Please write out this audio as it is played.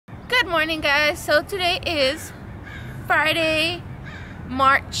Good morning, guys. So today is Friday,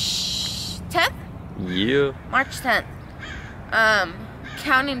 March 10th? Yeah. March 10th.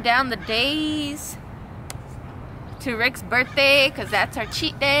 Counting down the days to Rick's birthday, because that's our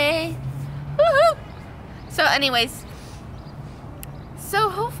cheat day. Woohoo! So anyways, so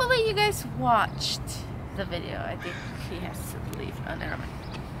hopefully you guys watched the video. I think he has to leave. Oh, never mind.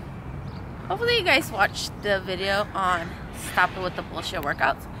 Hopefully you guys watched the video on Stop It With The Bullshit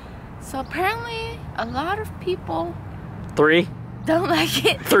Workouts. So apparently a lot of people don't like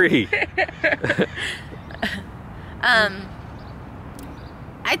it.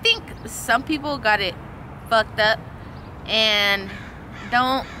 I think some people got it fucked up and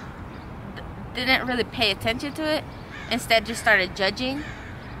didn't really pay attention to it. Instead just started judging.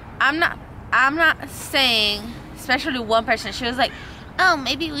 I'm not saying, especially one person, she was like, oh,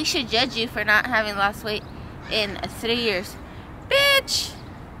 maybe we should judge you for not having lost weight in 3 years. Bitch,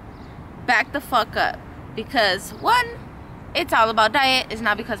 back the fuck up. Because one, it's all about diet. It's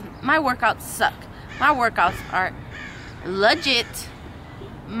not because my workouts suck. My workouts are legit.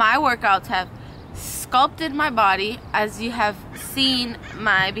 My workouts have sculpted my body, as you have seen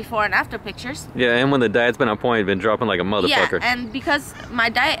my before and after pictures. Yeah, and when the diet's been on point, it's been dropping like a motherfucker. Yeah, and because my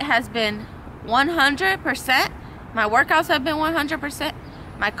diet has been 100%, my workouts have been 100%,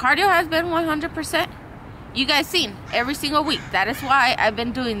 my cardio has been 100%. You guys seen every single week. That is why I've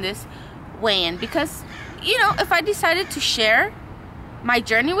been doing this weigh-in, because, you know, if I decided to share my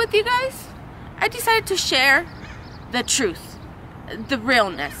journey with you guys, I decided to share the truth, the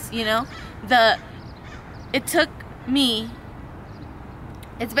realness, you know. It took me,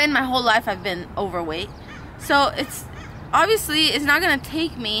 it's been my whole life I've been overweight, so it's not gonna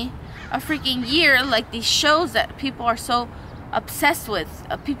take me a freaking year like these shows that people are so obsessed with.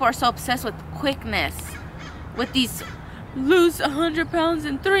 People are so obsessed with quickness, with these lose 100 pounds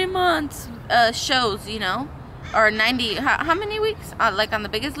in 3 months shows, you know, or 90. How many weeks? Like on The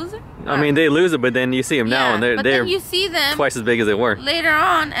Biggest Loser. I mean, they lose it, but then you see them now, and they're then you see them twice as big as they were later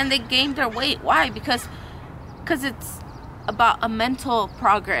on, and they gained their weight. Why? Because it's about a mental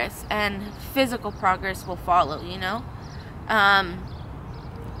progress, and physical progress will follow. You know,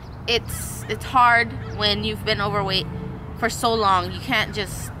 it's hard when you've been overweight for so long. You can't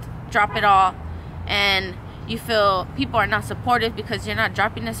just drop it all, and you feel people are not supportive because you're not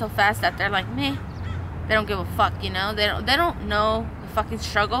dropping it so fast that they're like, meh. They don't give a fuck, you know. They don't know the fucking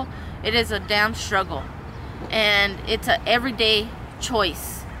struggle. It is a damn struggle, and it's an everyday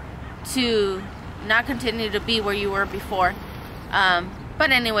choice to not continue to be where you were before.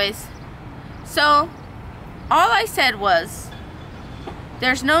 But anyways, so all I said was,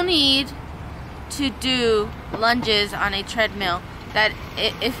 there's no need to do lunges on a treadmill. That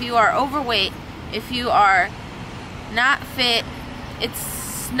if you are overweight, if you are not fit,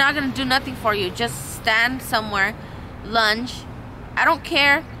 it's not gonna do nothing for you. Just stand somewhere, lunge. I don't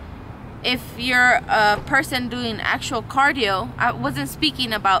care if you're a person doing actual cardio. I wasn't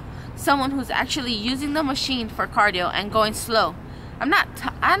speaking about someone who's actually using the machine for cardio and going slow. I'm not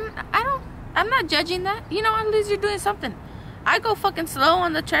judging that. You know, at least you're doing something. I go fucking slow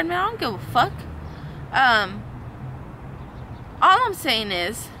on the treadmill. I don't give a fuck. All I'm saying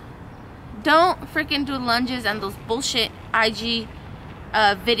is, don't freaking do lunges and those bullshit IG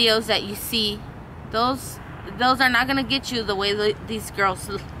videos that you see. Those are not gonna get you the way these girls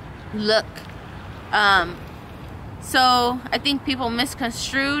look. So I think people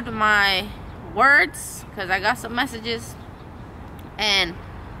misconstrued my words, because I got some messages and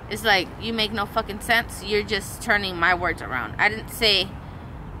it's like, you make no fucking sense. You're just turning my words around. I didn't say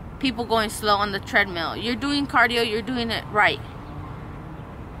people going slow on the treadmill. You're doing cardio, you're doing it right.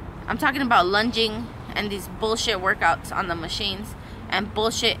 I'm talking about lunging and these bullshit workouts on the machines, and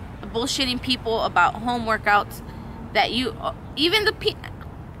bullshitting people about home workouts that even the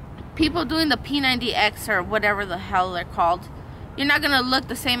people doing the P90X or whatever the hell they're called, you're not gonna look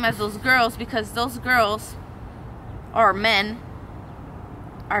the same as those girls, because those girls or men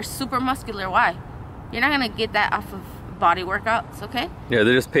are super muscular. Why? You're not gonna get that off of body workouts, okay? Yeah,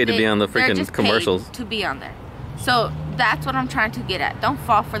 they're just paid to be on the freaking commercials. To be on there. So that's what I'm trying to get at. Don't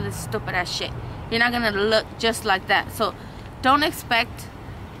fall for this stupid ass shit. You're not gonna look just like that. So don't expect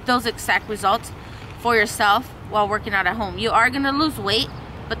those exact results for yourself while working out at home. You are gonna lose weight,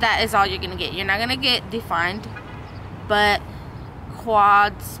 but that is all you're gonna get. You're not gonna get defined butt,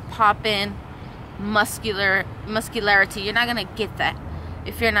 quads, popping, muscularity. You're not gonna get that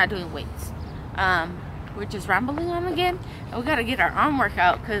if you're not doing weights. We're just rambling on again, and we gotta get our arm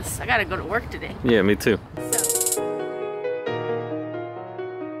workout because I gotta go to work today. Yeah, me too.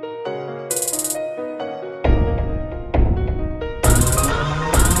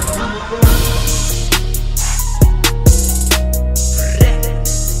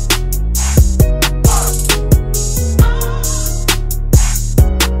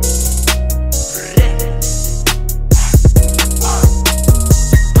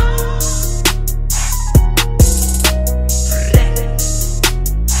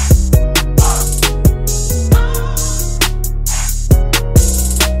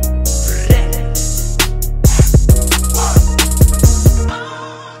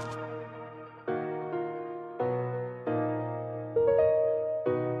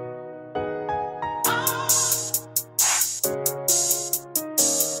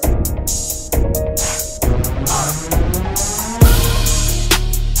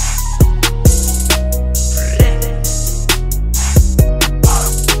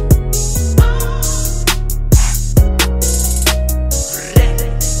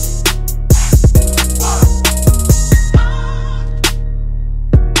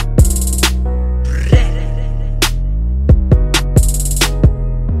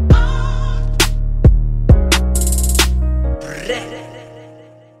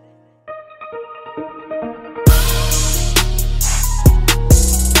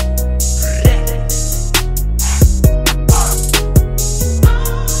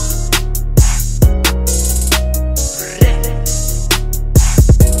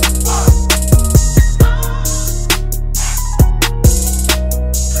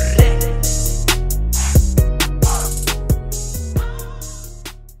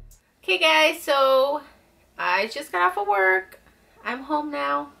 guys, so I just got off of work. I'm home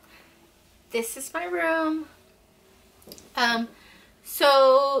now. This is my room.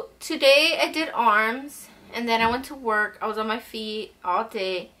 So today I did arms, and then I went to work. I was on my feet all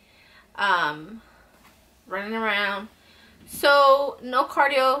day, running around. So no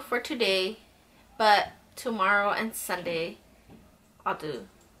cardio for today, but tomorrow and Sunday I'll do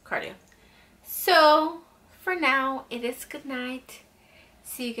cardio. So for now, it is good night.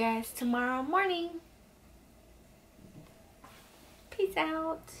 See you guys tomorrow morning. Peace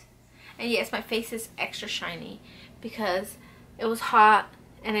out. And yes, my face is extra shiny because it was hot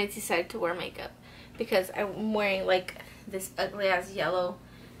and I decided to wear makeup because I'm wearing like this ugly ass yellow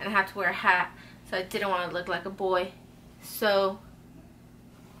and I have to wear a hat, so I didn't want to look like a boy. So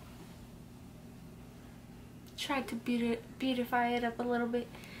tried to beautify it up a little bit.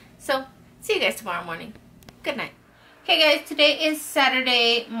 So see you guys tomorrow morning. Good night. Okay guys, today is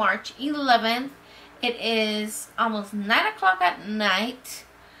Saturday, March 11th. It is almost 9 o'clock at night.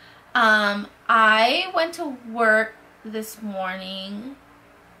 I went to work this morning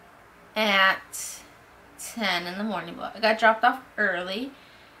at 10 in the morning, but I got dropped off early.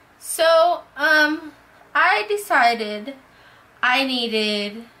 So, I decided I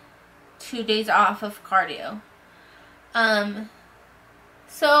needed 2 days off of cardio.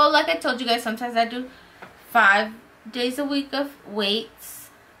 So like I told you guys, sometimes I do 5 days a week of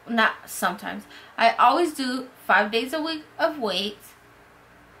weights. Not sometimes. I always do 5 days a week of weights,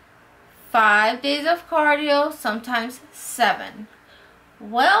 5 days of cardio, sometimes 7.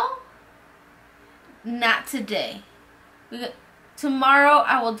 Well, not today. Tomorrow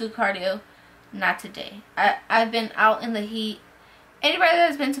I will do cardio, not today. I've been out in the heat. Anybody that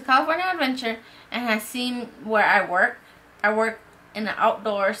has been to California Adventure and has seen where I work in the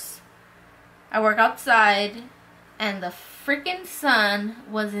outdoors. I work outside, and the freaking sun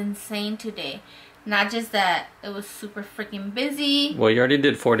was insane today. Not just that, it was super freaking busy. Well, you already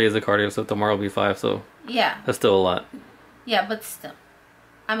did 4 days of cardio, so tomorrow will be 5, so yeah, that's still a lot. Yeah, but still,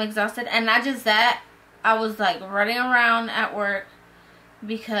 I'm exhausted. And not just that, I was like running around at work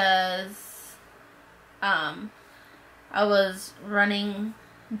because I was running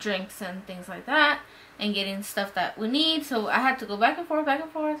drinks and things like that and getting stuff that we need, so I had to go back and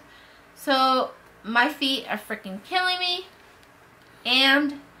forth. So my feet are freaking killing me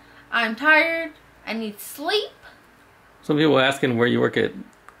and I'm tired. I need sleep. Some people are asking where you work at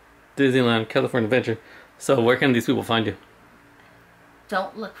Disneyland California Adventure. So where can these people find you?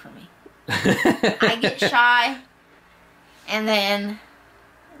 Don't look for me. I get shy, and then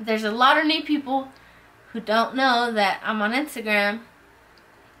there's a lot of new people who don't know that I'm on Instagram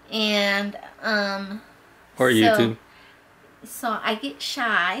and or YouTube. So I get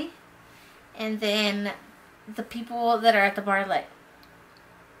shy, and then the people that are at the bar are like,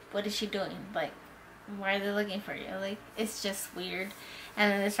 what is she doing? Like, why are they looking for you? Like, it's just weird.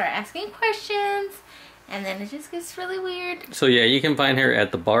 And then they start asking questions, and then it just gets really weird. So yeah, you can find her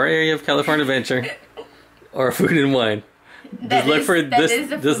at the bar area of California Adventure or Food and Wine. Just look for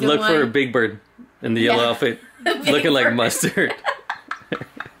a Big Bird in the yellow outfit, looking like mustard.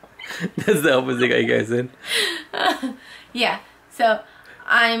 That's the opposite guy you guys said. Yeah, so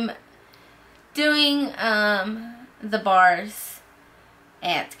I'm doing the bars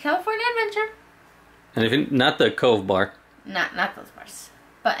at California Adventure. And if not the Cove Bar. Not those bars.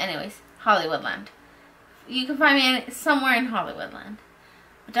 But anyways, Hollywoodland. You can find me somewhere in Hollywoodland.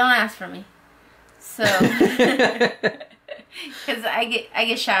 But don't ask for me. So, because I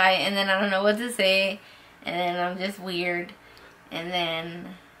get shy, and then I don't know what to say, and then I'm just weird, and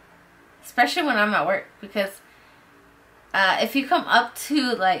then especially when I'm at work, because if you come up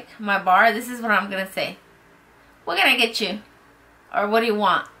to like my bar, this is what I'm gonna say. What can I get you? Or what do you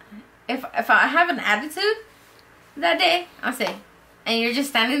want? If I have an attitude that day, I'll say, and you're just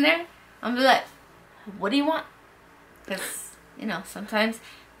standing there, I'm gonna be like, what do you want? Because, you know, sometimes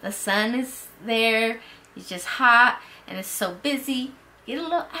the sun is there, it's just hot, and it's so busy. Get a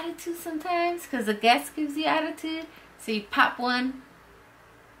little attitude sometimes, because the guest gives you attitude, so you pop one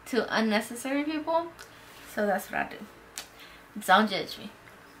to unnecessary people. So that's what I do. Don't judge me.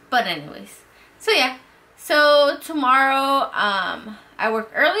 But anyways, so yeah, so tomorrow I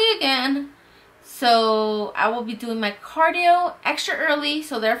work early again, so I will be doing my cardio extra early,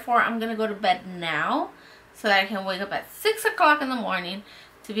 so therefore I'm gonna go to bed now so that I can wake up at 6 o'clock in the morning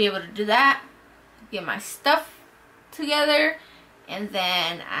to be able to do that, get my stuff together, and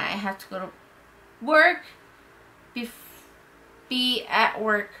then I have to go to work, be at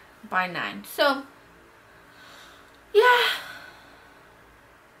work by 9. So yeah,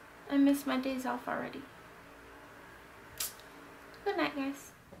 I miss my days off already. Good night,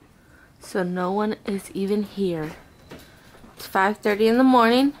 guys. So no one is even here. It's 5:30 in the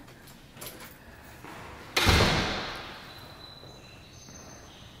morning.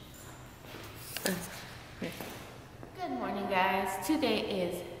 Good morning, guys. Today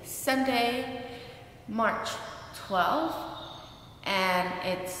is Sunday, March 12th, and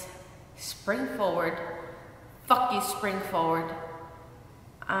it's spring forward. Fuck you, spring forward.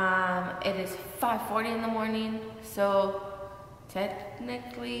 It is 5:40 in the morning, so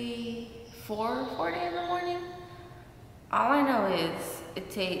technically 4:40 in the morning. All I know is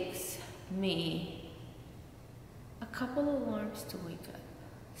it takes me a couple of alarms to wake up.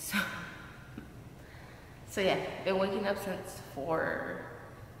 So yeah, been waking up since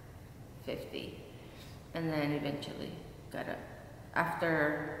 4:50, and then eventually got up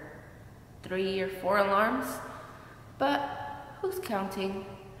after 3 or 4 alarms. But who's counting?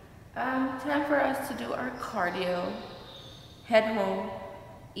 Time for us to do our cardio, head home,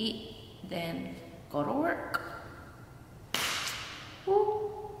 eat, then go to work. Woo.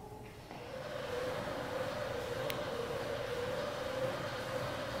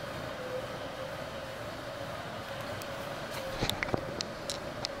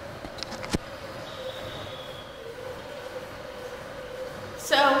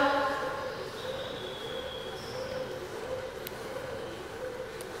 So,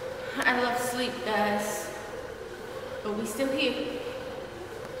 I love sleep, guys, but we still here.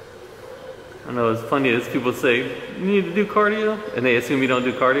 I know, it's funny as people say, you need to do cardio, and they assume you don't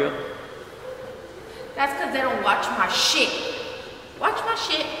do cardio. That's because they don't watch my shit. Watch my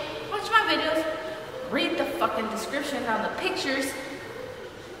shit, watch my videos, read the fucking descriptions on the pictures,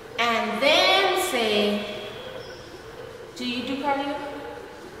 and then say, do you do cardio?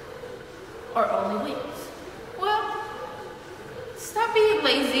 Or only weights? Well, stop being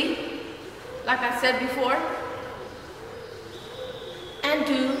lazy, like I said before, and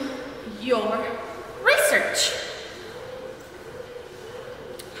do your research.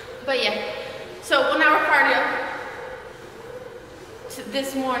 But yeah, so 1 hour cardio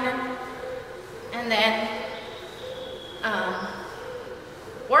this morning, and then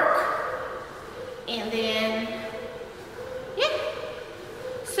work, and then yeah.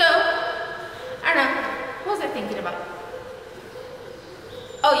 So I don't know, what was I thinking about?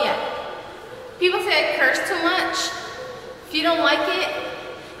 Oh yeah, people say I curse too much. If you don't like it,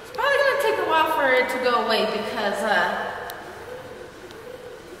 it's probably gonna take a while for it to go away because,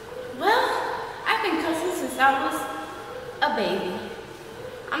 well, I've been cussing since I was a baby.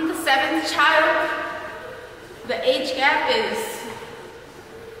 I'm the 7th child. The age gap is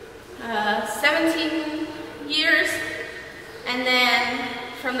 17 years, and then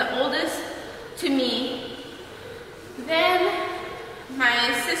from the oldest to me, then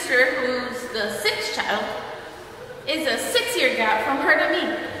my sister, who's the 6th child, is a 6-year gap from her to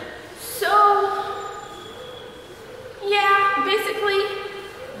me. So yeah, basically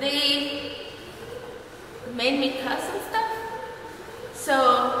they made me cuss and stuff. So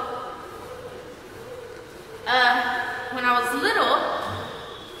when I was little,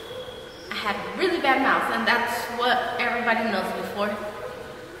 I had really bad mouth, and that's what everybody knows me for,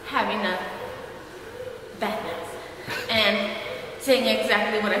 having a bad mouth and saying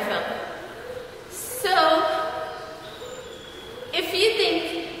exactly what I felt. So if you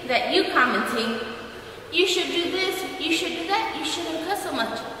think that you commenting, you should do this, you should do that, you shouldn't cuss so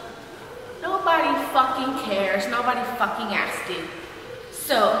much. Nobody fucking cares, nobody fucking asked you.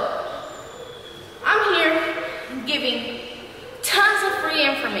 So I'm here giving tons of free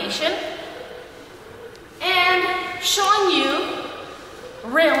information and showing you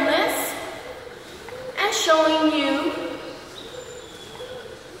realness and showing you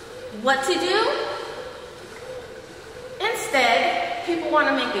what to do. Instead, people want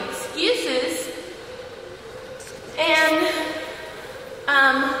to make excuses and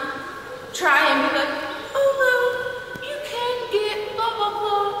try and be like, oh well, you can get blah blah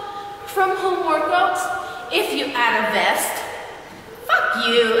blah from home workouts if you add a vest. Fuck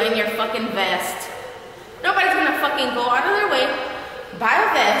you and your fucking vest. Nobody's gonna fucking go out of their way, buy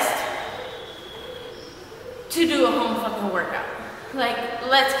a vest to do a home fucking workout. Like,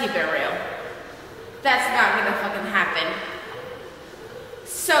 let's keep it real. That's not gonna fucking happen.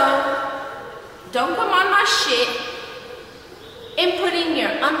 So, don't come on my shit inputting your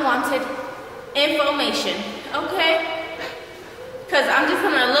unwanted information, okay? Because I'm just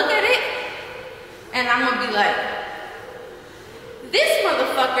gonna look at it and I'm gonna be like, this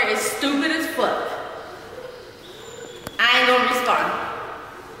motherfucker is stupid as fuck. I ain't gonna respond.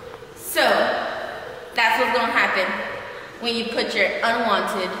 So, that's what's gonna happen when you put your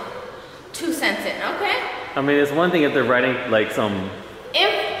unwanted 2 cents in, okay? I mean, it's one thing if they're writing like some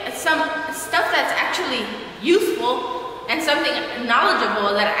actually useful and something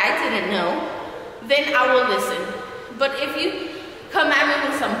knowledgeable that I didn't know, then I will listen. But if you come at me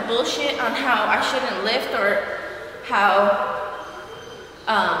with some bullshit on how I shouldn't lift or how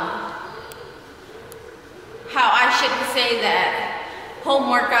I shouldn't say that home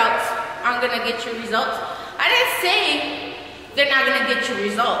workouts aren't gonna get you results, I didn't say they're not gonna get you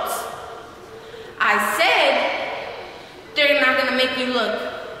results. I said they're not gonna make you look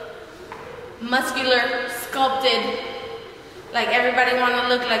muscular, sculpted, like everybody wanna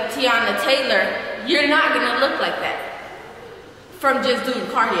look like Tiana Taylor. You're not gonna look like that from just doing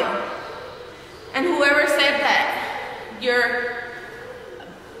cardio. And whoever said that your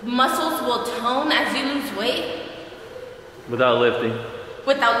muscles will tone as you lose weight without lifting,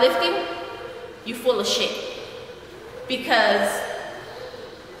 you full of shit. Because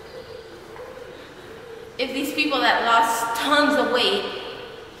if these people that lost tons of weight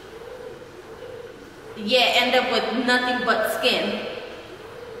end up with nothing but skin,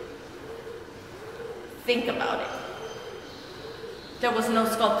 think about it. There was no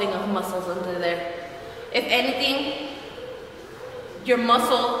sculpting of muscles under there. If anything, your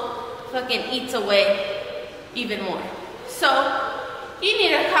muscle fucking eats away even more. So you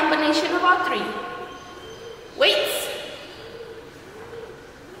need a combination of all three. Weights,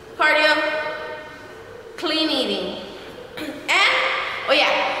 cardio, clean eating,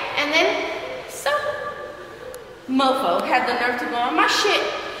 and then some mofo had the nerve to go on my shit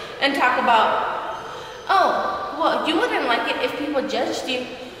and talk about, oh, well, you wouldn't like it if people judged you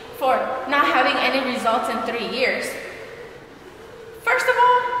for not having any results in 3 years. First of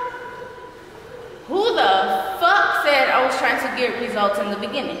all, who the fuck said I was trying to get results in the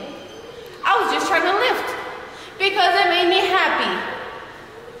beginning? I was just trying to lift because it made me happy.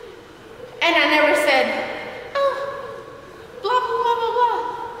 And I never said, oh, blah, blah, blah, blah, blah.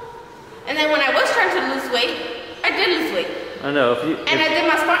 And then when I was trying to lose weight, I did lose weight. I know. I did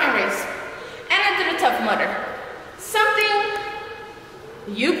my Spartan race. And I did a Tough Mudder. Something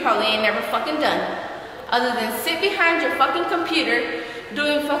you probably ain't never fucking done. Other than sit behind your fucking computer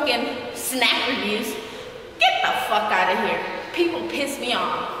doing fucking snack reviews. Get the fuck out of here. People piss me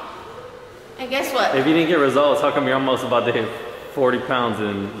off. And guess what? If you didn't get results, how come you're almost about to hit 40 pounds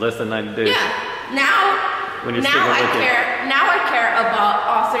in less than 90 days? Yeah. Now I care about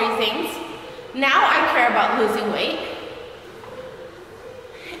all three things. Now I care about losing weight.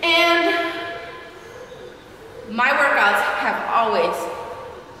 And my workouts have always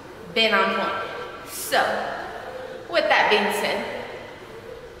been on point. So, with that being said.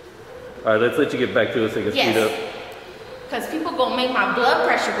 All right, let's let you get back to it so you can speed up. Because people gonna make my blood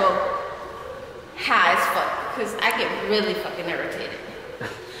pressure go high as fuck. Because I get really fucking irritated.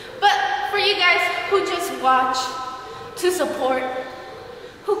 But for you guys who just watch, to support,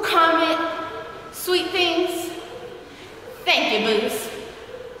 who comment sweet things, thank you, boos.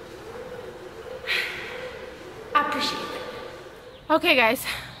 I appreciate it. Okay, guys,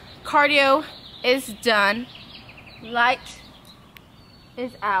 cardio is done. Light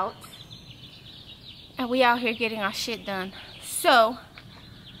is out. And we out here getting our shit done. So,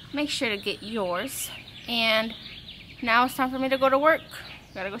 make sure to get yours. And now it's time for me to go to work.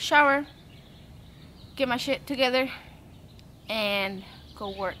 Gotta go shower, get my shit together, and go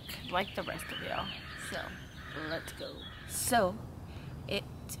work like the rest of y'all. So, let's go. So, it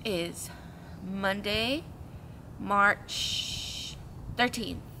is Monday, March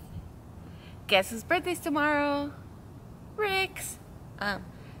 13th. Guess whose birthday's tomorrow? Rick's.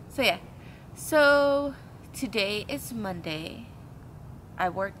 So today is Monday. I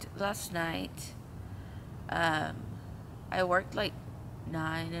worked last night. I worked like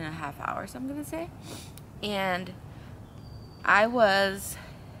 9.5 hours, I'm gonna say. And I was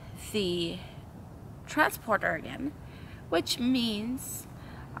the transporter again, which means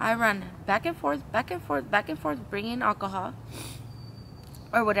I run back and forth, bringing alcohol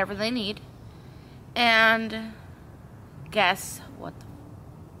or whatever they need. And guess what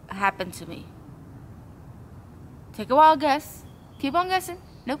happened to me? Take a wild guess. Keep on guessing.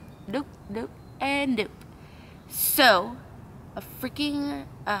 Nope, and nope. So, a freaking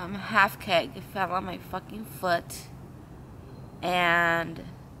half keg fell on my fucking foot. And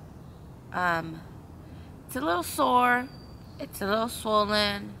it's a little sore. It's a little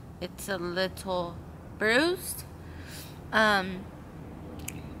swollen. It's a little bruised. But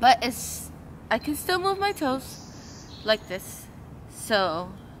I can still move my toes like this.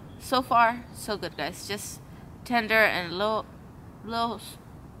 So far, so good, guys. Just tender and a little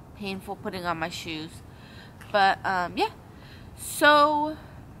painful putting on my shoes. But, yeah. So,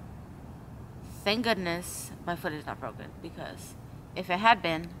 thank goodness my foot is not broken. Because if it had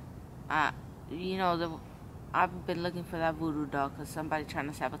been, you know, I've been looking for that voodoo doll because somebody trying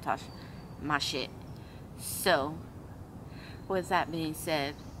to sabotage my shit. So, with that being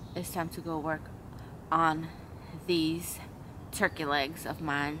said, it's time to go work on these turkey legs of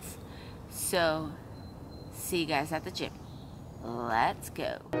mine. So, see you guys at the gym. Let's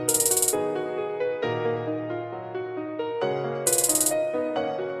go.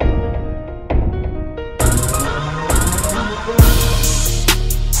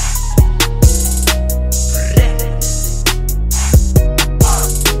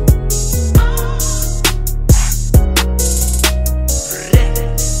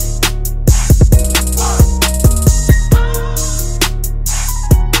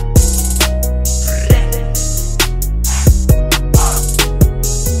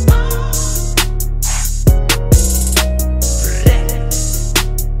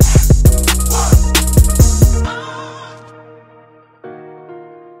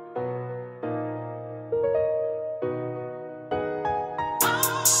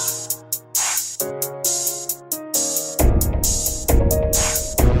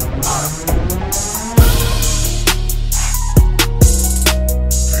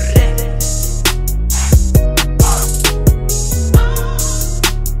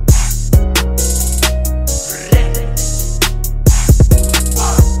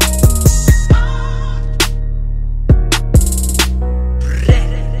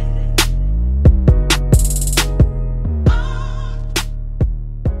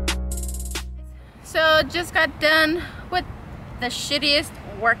 Just got done with the shittiest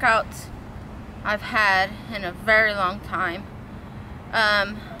workout I've had in a very long time.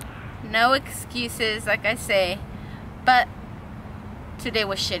 No excuses, like I say, but today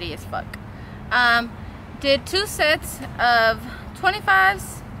was shitty as fuck. Did 2 sets of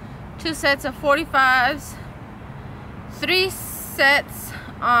 25s, 2 sets of 45s, 3 sets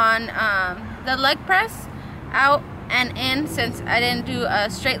on the leg press, out and in. Since I didn't do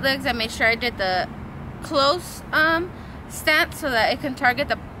straight legs, I made sure I did the close stance so that it can target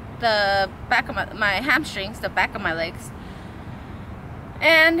the back of my hamstrings, the back of my legs.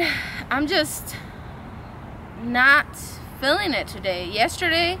 And I'm just not feeling it today.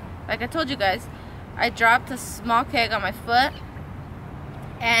 Yesterday, like I told you guys, I dropped a small keg on my foot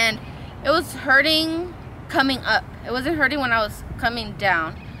and it was hurting coming up. It wasn't hurting when I was coming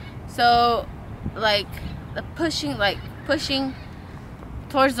down. So like the pushing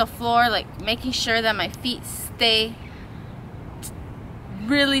towards the floor, like making sure that my feet stay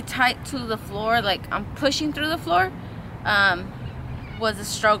really tight to the floor, like I'm pushing through the floor, was a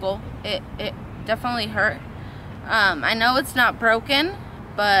struggle. It definitely hurt. I know it's not broken,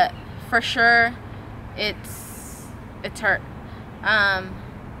 but for sure it's hurt.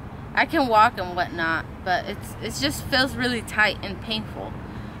 I can walk and whatnot, but it just feels really tight and painful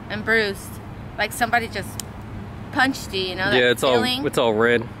and bruised, like somebody just punched you, you know, that yeah, it's feeling. It's all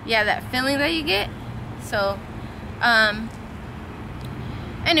red. Yeah, that feeling that you get. So,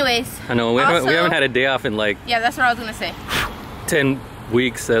 anyways. I know, we haven't had a day off in like... Yeah, that's what I was going to say. 10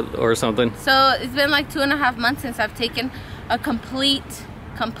 weeks or something. So, it's been like 2.5 months since I've taken a complete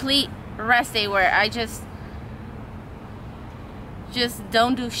rest day where I just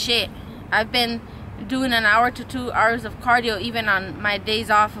don't do shit. I've been doing 1 hour to 2 hours of cardio even on my days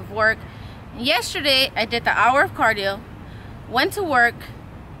off of work. Yesterday, I did the hour of cardio, went to work,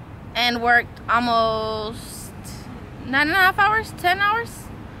 and worked almost 9.5 hours, 10 hours.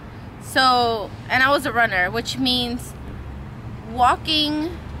 So, and I was a runner, which means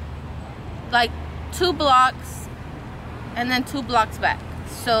walking like 2 blocks and then 2 blocks back.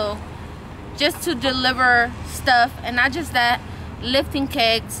 So, just to deliver stuff, and not just that, lifting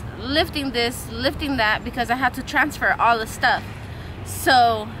kegs, lifting this, lifting that, because I had to transfer all the stuff.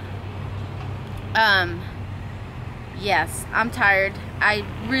 So, yes, I'm tired. I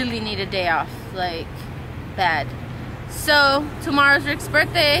really need a day off, like, bad. So, tomorrow's Rick's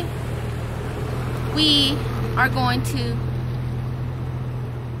birthday. We are going to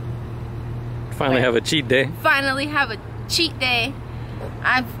finally have a cheat day. Finally have a cheat day.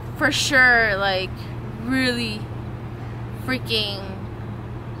 I've for sure, like, really freaking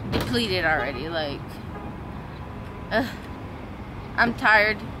depleted already. Like, I'm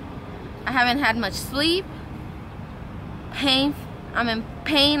tired. I haven't had much sleep. Pain. I'm in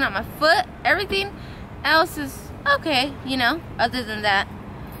pain on my foot. Everything else is okay, you know, other than that.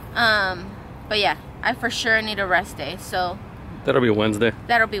 But yeah, I for sure need a rest day. So that'll be Wednesday.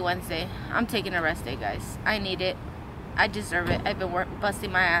 That'll be Wednesday. I'm taking a rest day, guys. I need it. I deserve it. I've been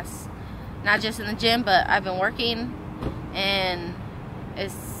busting my ass, not just in the gym, but I've been working, and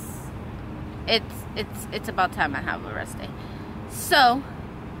it's about time I have a rest day. So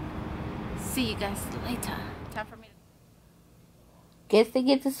see you guys later. Time for me to... Guess they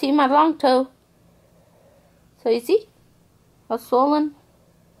get to see my long toe. So you see? All swollen.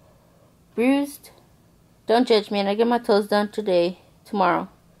 Bruised. Don't judge me, and I get my toes done tomorrow.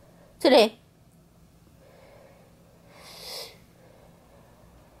 Today.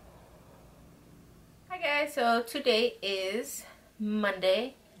 Hi guys, so today is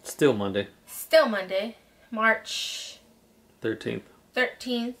Monday. Still Monday. Still Monday. March 13th.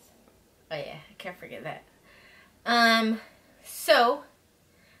 13th. Oh yeah, I can't forget that. So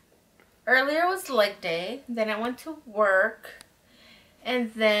earlier was leg day, then I went to work,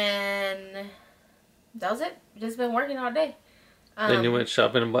 and then that was it. Just been working all day. Then you went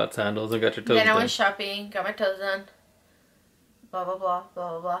shopping and bought sandals and got your toes done. Then I went shopping, got my toes done. Blah, blah, blah,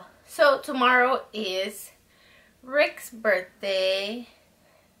 blah, blah, blah. So tomorrow is Rick's birthday.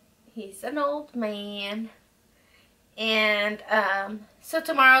 He's an old man. And so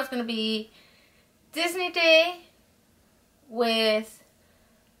tomorrow is going to be Disney Day with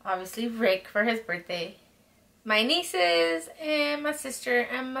obviously Rick for his birthday, my nieces, and my sister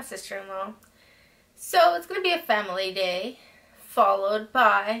and my sister-in-law. So it's going to be a family day, followed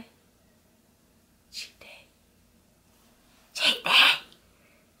by cheat day. Cheat day!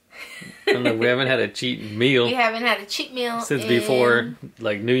 I don't know, we haven't had a cheat meal. We haven't had a cheat meal since before,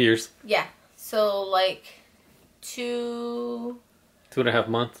 like, New Year's. Yeah, so like 2.5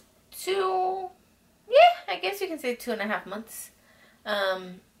 months. I guess you can say 2.5 months.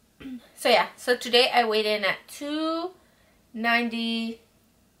 So yeah, so today I weighed in at 290.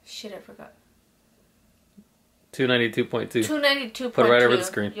 Shit, I forgot. 292.2. 292.2. Put it right over the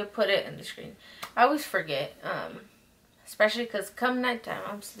screen. You'll put it in the screen. I always forget, especially because come nighttime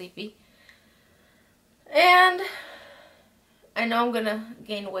I'm sleepy, and I know I'm gonna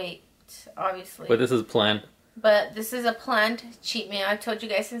gain weight, obviously. But this is planned. But this is a planned cheat meal. I told you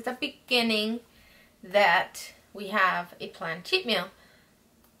guys since the beginning that we have a planned cheat meal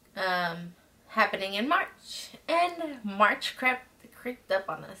happening in March. And March creeped up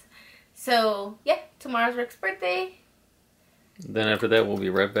on us. So, yeah, tomorrow's Rick's birthday. Then after that, we'll be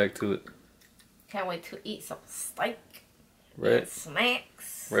right back to it. Can't wait to eat some steak. Right.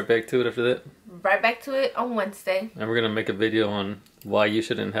 Snacks. Right back to it after that. Right back to it on Wednesday. And we're going to make a video on why you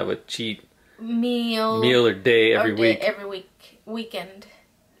shouldn't have a cheat meal or day every week. Weekend.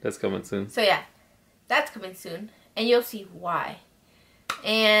 That's coming soon. So yeah, that's coming soon, and you'll see why.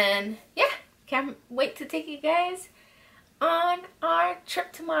 And yeah, can't wait to take you guys on our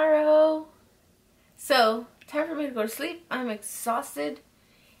trip tomorrow. So time for me to go to sleep. I'm exhausted,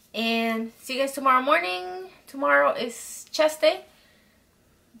 and see you guys tomorrow morning. Tomorrow is chest day,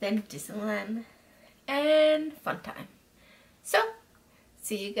 then Disneyland and fun time. So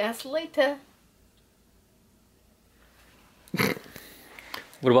see you guys later.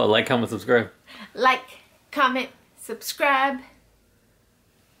 What about like, comment, subscribe? Like, comment, subscribe.